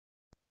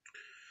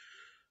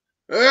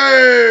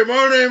Hey,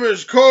 my name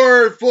is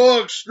Corey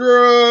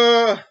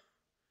Fluxtra,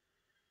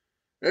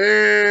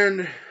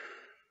 and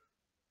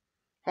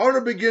how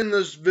to begin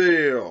this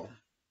video?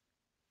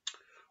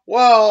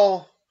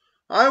 Well,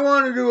 I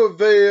want to do a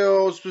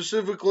video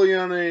specifically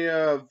on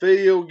a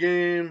video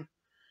game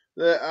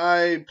that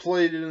I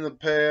played in the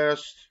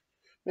past.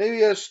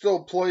 Maybe I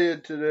still play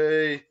it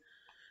today,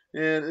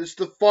 and it's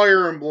the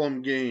Fire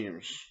Emblem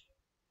games.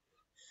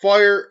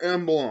 Fire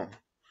Emblem.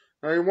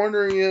 Now you're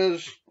wondering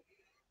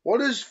what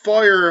is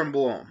Fire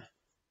Emblem?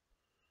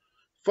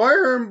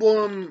 Fire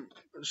Emblem,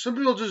 some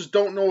people just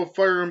don't know what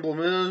Fire Emblem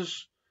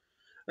is.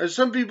 And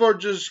some people are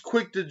just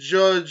quick to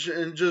judge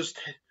and just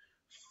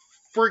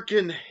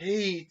freaking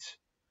hate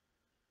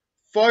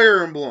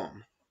Fire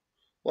Emblem.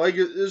 Like,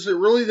 is it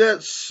really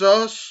that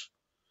sus?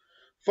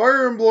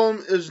 Fire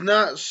Emblem is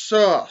not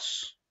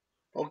sus.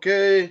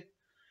 Okay?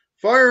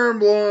 Fire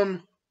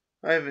Emblem,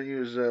 I haven't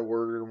used that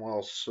word in a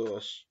while,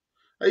 sus.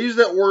 I use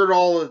that word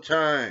all the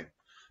time.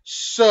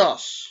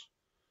 Sus.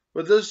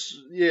 But this,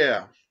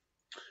 yeah.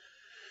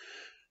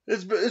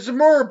 It's a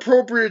more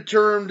appropriate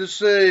term to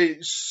say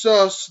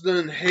sus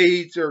than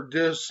hate or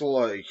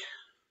dislike.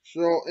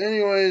 So,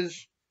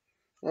 anyways,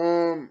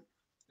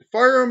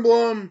 Fire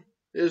Emblem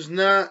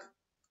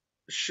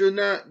should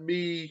not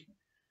be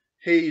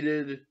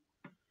hated.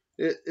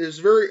 It is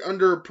very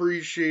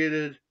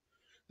underappreciated.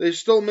 They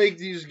still make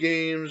these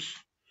games.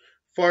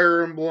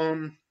 Fire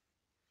Emblem.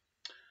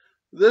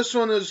 This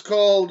one is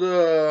called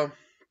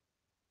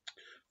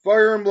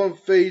Fire Emblem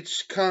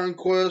Fates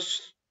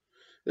Conquest.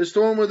 It's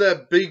the one with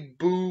that big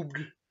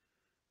boobs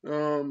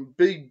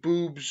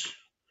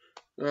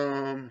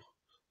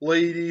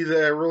lady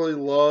that I really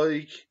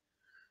like.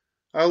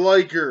 I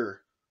like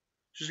her.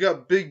 She's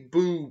got big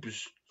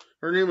boobs.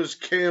 Her name is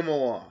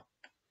Camelot.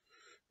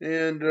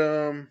 And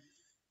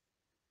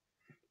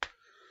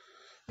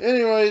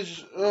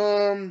anyways,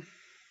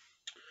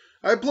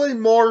 I played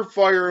more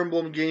Fire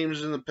Emblem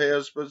games in the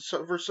past, but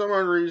for some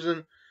odd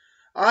reason,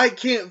 I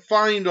can't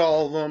find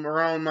all of them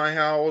around my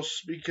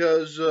house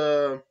because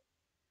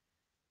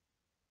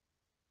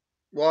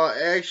well,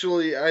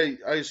 actually,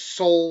 I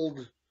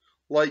sold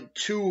like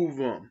 2 of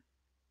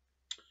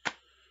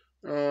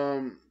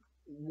them.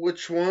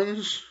 Which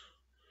ones?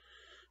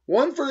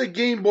 One for the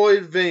Game Boy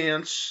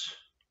Advance,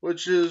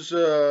 which is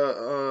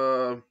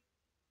it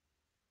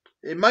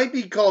might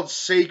be called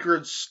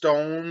Sacred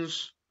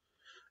Stones,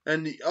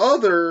 and the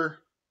other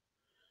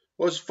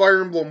was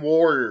Fire Emblem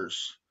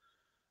Warriors.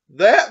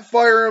 That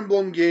Fire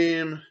Emblem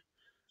game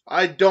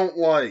I don't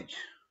like.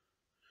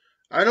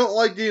 I don't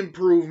like the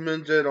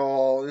improvement at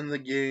all in the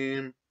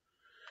game.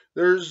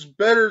 There's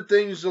better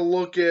things to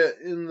look at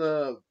in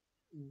the...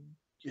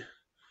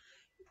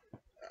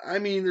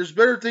 there's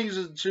better things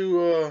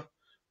to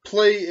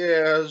play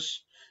as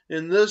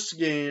in this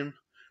game.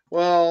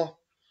 Well,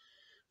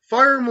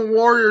 Fire Emblem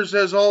Warriors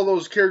has all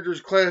those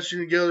characters clashing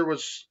together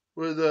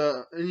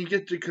and you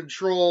get to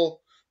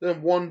control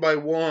them one by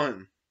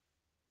one.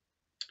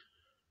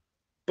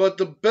 But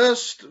the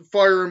best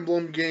Fire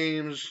Emblem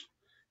games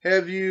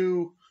have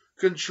you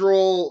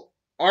control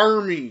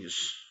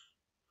armies.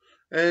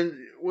 And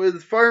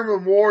with Fire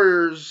Emblem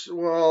Warriors,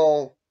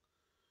 well,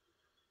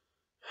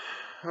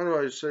 how do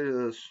I say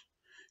this?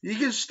 You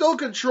can still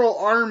control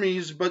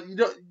armies, but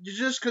you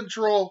just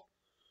control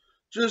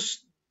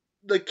just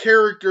the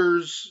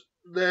characters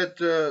that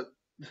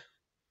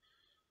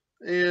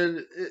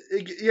and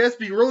you have to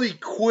be really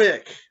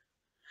quick.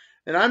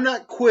 And I'm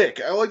not quick.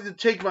 I like to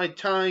take my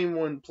time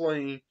when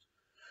playing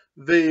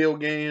video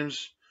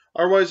games.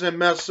 Otherwise I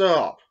mess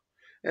up.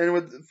 And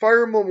with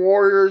Fire Emblem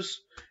Warriors,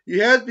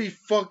 you have to be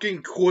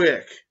fucking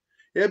quick.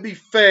 You have to be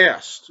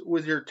fast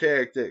with your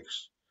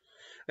tactics.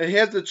 And you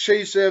have to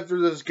chase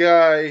after this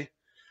guy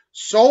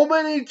so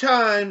many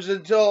times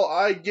until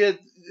I get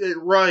it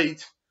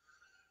right.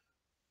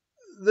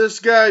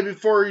 This guy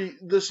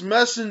this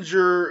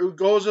messenger who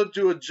goes up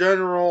to a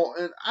general,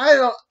 and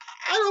I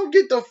don't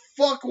get the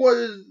fuck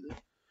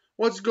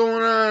what's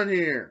going on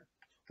here.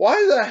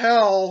 Why the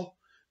hell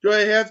do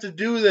I have to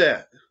do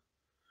that?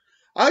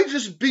 I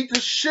just beat the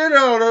shit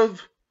out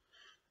of...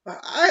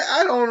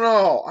 I don't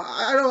know.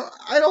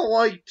 I don't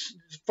like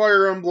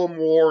Fire Emblem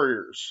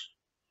Warriors.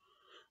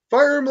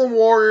 Fire Emblem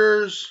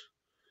Warriors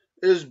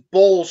is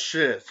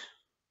bullshit.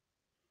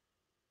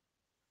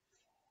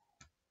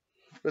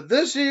 But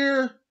this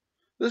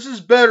is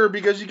better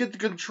because you get to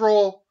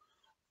control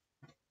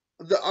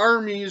the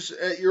armies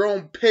at your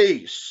own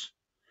pace.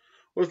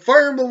 With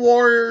Fire Emblem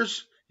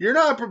Warriors, you're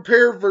not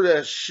prepared for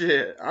that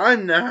shit.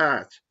 I'm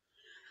not.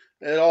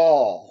 At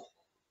all.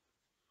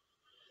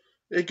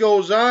 It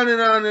goes on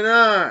and on and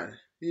on.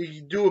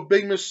 You do a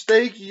big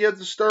mistake, you have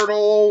to start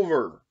all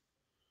over.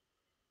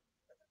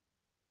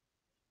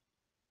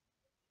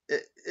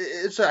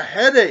 It's a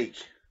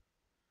headache.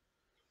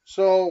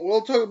 So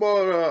we'll talk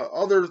about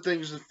other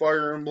things in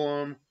Fire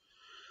Emblem.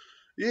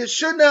 It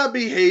should not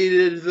be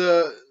hated.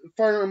 The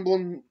Fire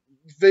Emblem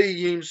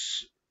video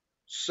games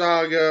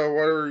saga, or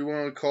whatever you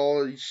want to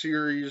call it,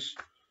 series,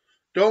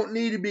 don't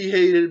need to be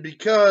hated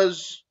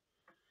because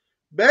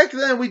Back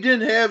then, we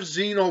didn't have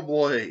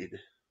Xenoblade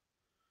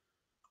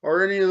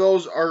or any of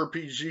those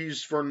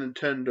RPGs for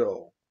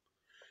Nintendo.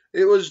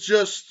 It was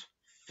just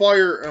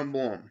Fire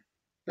Emblem.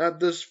 Not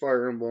this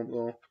Fire Emblem,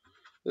 though.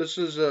 This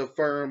is a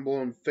Fire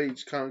Emblem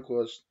Fates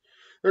Conquest.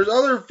 There's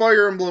other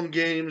Fire Emblem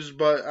games,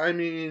 but I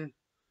mean,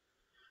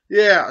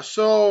 yeah,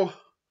 so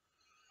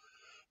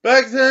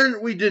back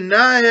then we did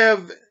not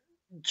have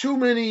too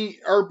many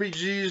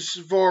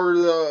RPGs for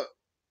the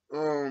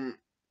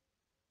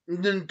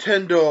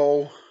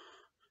Nintendo.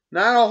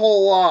 Not a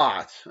whole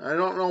lot. I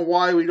don't know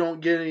why we don't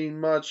get any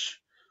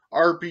much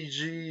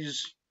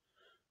RPGs,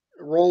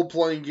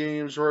 role-playing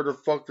games, or whatever the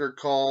fuck they're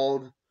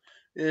called,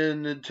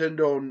 in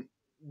Nintendo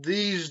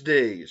these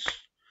days.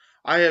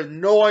 I have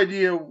no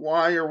idea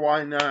why or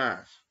why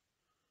not.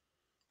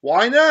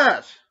 Why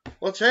not?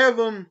 Let's have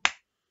them.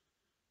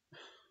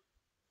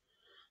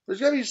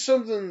 There's got to be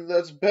something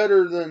that's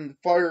better than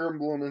Fire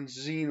Emblem and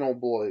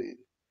Xenoblade.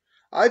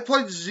 I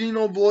played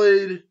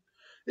Xenoblade.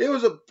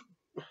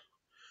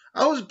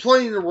 I was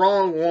playing the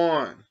wrong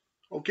one.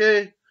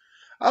 Okay?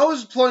 I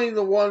was playing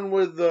the one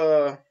with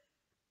the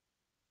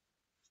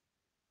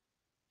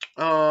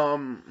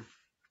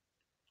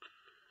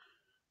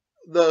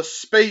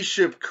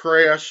spaceship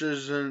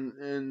crashes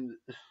and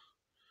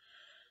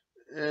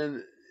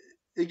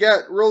it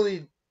got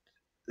really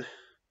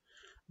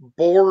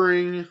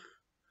boring.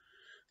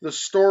 The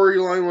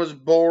storyline was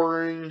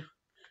boring.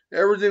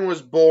 Everything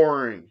was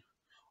boring.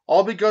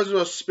 All because of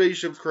the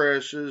spaceship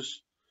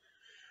crashes.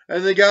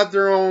 And they got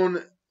their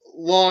own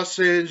Los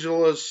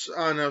Angeles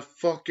on a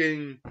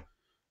fucking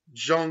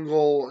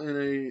jungle in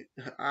a...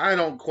 I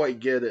don't quite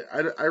get it.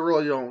 I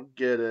really don't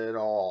get it at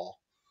all.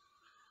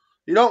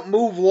 You don't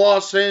move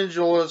Los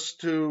Angeles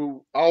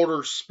to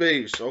outer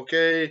space,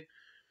 okay?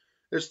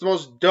 It's the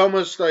most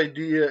dumbest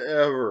idea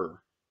ever.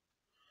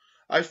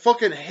 I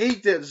fucking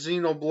hate that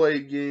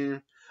Xenoblade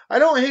game. I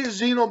don't hate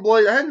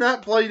Xenoblade. I have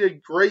not played a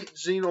great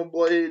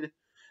Xenoblade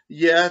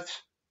yet.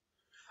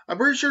 I'm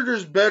pretty sure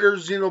there's better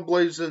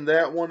Xenoblades than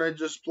that one I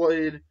just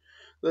played.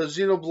 The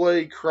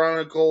Xenoblade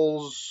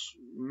Chronicles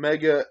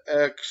Mega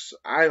X.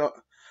 I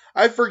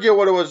forget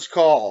what it was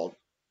called.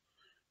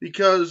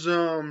 Because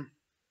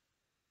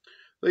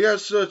they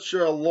got such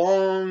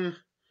long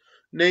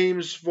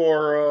names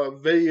for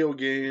video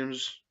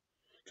games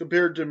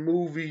compared to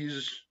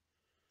movies.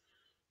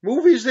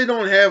 Movies, they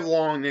don't have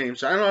long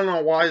names. I don't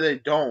know why they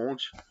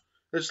don't.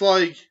 It's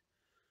like,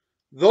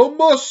 The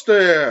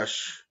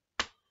Mustache.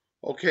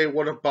 Okay,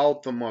 what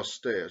about The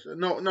Mustache?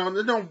 No,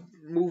 there's no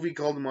movie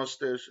called The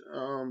Mustache.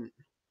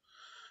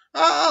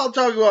 I'll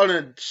talk about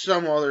it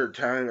some other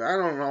time. I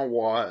don't know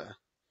why.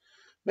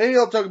 Maybe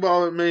I'll talk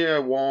about it, maybe I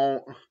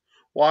won't.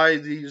 Why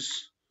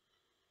these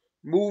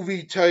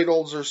movie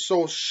titles are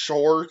so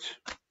short.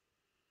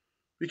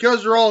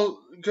 Because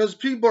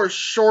people are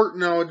short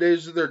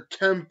nowadays of their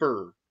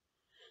temper.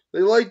 They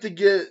like to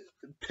get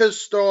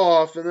pissed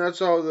off, and that's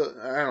how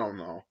I don't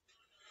know.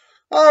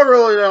 I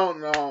really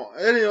don't know.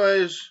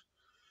 Anyways,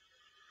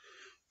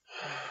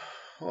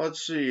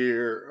 let's see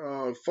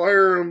here.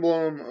 Fire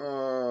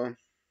Emblem.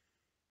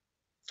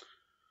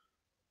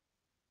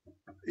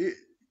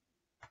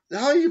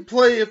 How you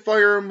play a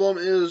Fire Emblem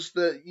is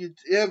that you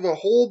have a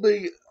whole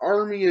big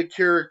army of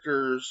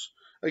characters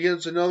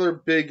against another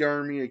big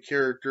army of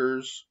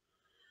characters,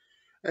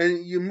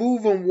 and you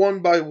move them one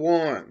by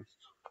one.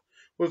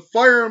 With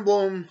Fire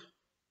Emblem,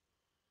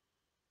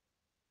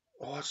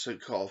 what's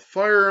it called?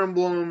 Fire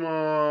Emblem,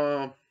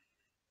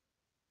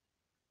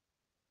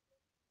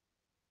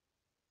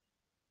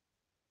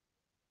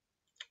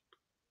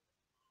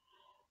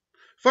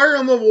 Fire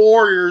Emblem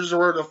Warriors, or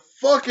what the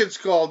fuck it's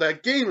called.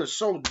 That game is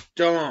so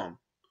dumb.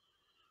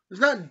 It's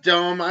not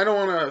dumb. I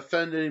don't want to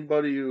offend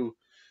anybody who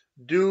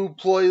do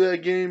play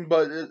that game,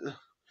 but and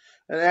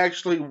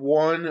actually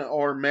won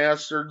or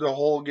mastered the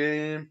whole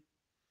game.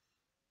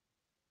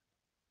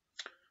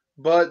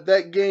 But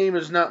that game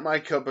is not my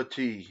cup of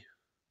tea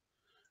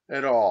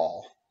at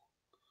all.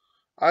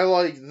 I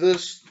like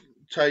this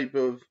type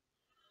of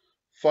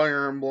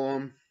Fire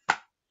Emblem.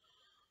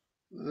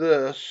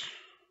 This.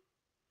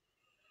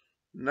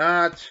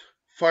 Not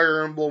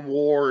Fire Emblem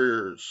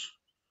Warriors.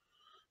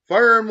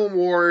 Fire Emblem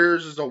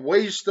Warriors is a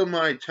waste of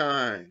my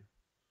time.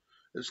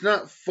 It's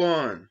not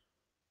fun.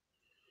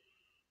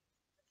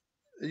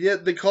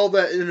 Yet they call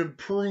that an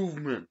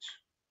improvement.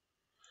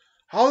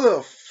 How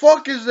the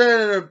fuck is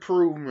that an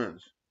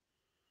improvement?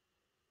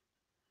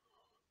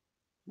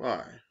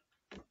 Why?